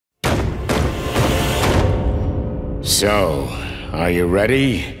So, are you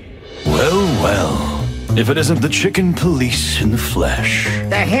ready? Well, well. If it isn't the chicken police in the flesh.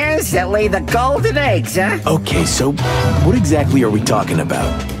 The hens that lay the golden eggs, huh? Okay, so what exactly are we talking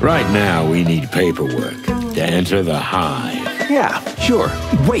about? Right now, we need paperwork to enter the Hive. Yeah, sure.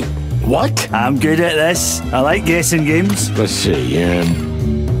 Wait, what? I'm good at this. I like guessing games. Let's see,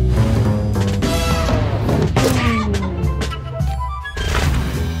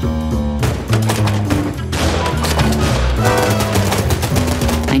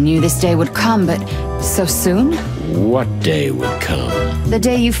 I knew this day would come, but so soon? what day would come? The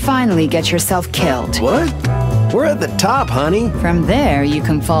day you finally get yourself killed. What? We're at the top, honey. From there, you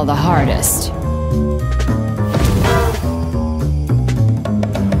can fall the hardest.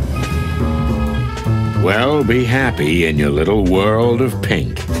 Well, be happy in your little world of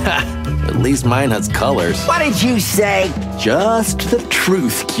pink. At least mine has colors. What did you say? Just the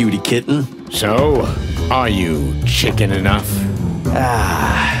truth, cutie kitten. So, are you chicken enough?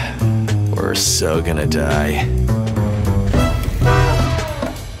 We're so gonna die.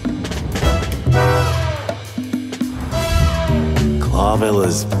 Clawville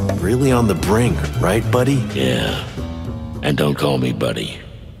is really on the brink, right, buddy? Yeah. And don't call me buddy.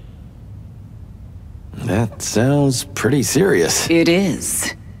 That sounds pretty serious. It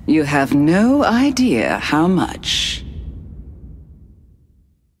is. You have no idea how much.